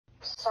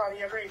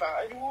Saudi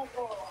Arabia.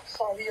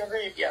 Saudi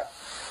Arabia.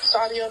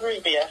 Saudi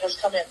Arabia has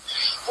come in.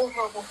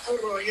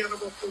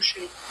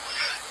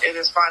 It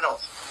is final.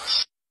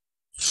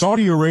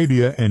 Saudi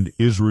Arabia and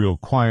Israel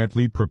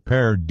quietly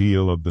prepare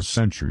deal of the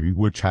century,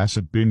 which has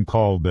it been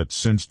called that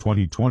since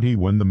 2020,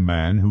 when the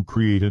man who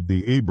created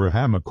the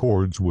Abraham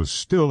Accords was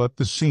still at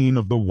the scene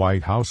of the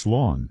White House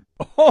lawn.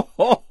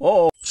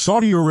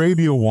 Saudi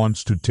Arabia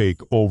wants to take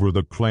over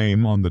the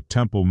claim on the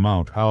Temple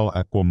Mount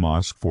Al-Aqsa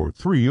Mosque for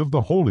 3 of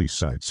the holy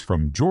sites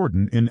from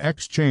Jordan in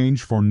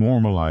exchange for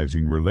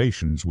normalizing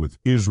relations with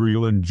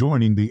Israel and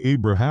joining the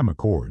Abraham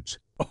Accords.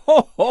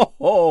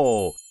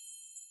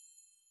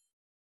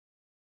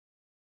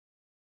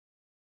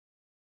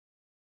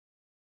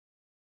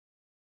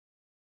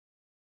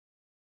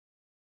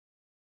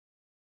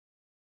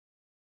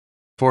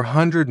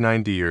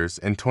 $490 years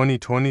in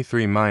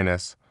 2023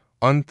 minus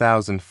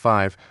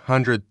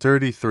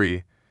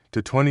 1,533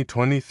 to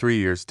 2023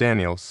 years.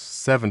 Daniel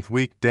 7th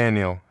week.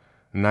 Daniel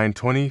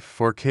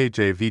 9:24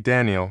 KJV.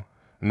 Daniel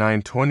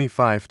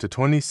 9:25 to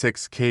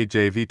 26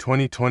 KJV.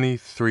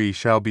 2023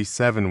 shall be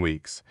 7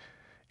 weeks,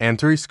 and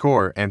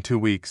 62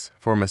 weeks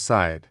for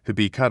Messiah to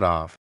be cut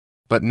off,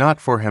 but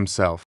not for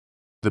himself.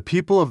 The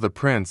people of the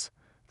prince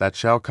that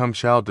shall come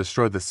shall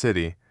destroy the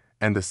city,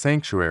 and the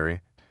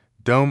sanctuary,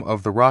 dome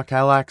of the rock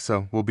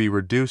Al-Aqsa, will be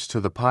reduced to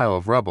the pile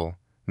of rubble,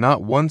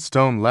 not one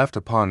stone left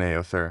upon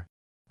Aother.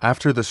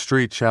 After the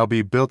street shall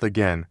be built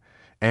again,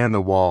 and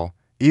the wall,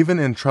 even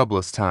in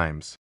troublous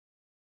times.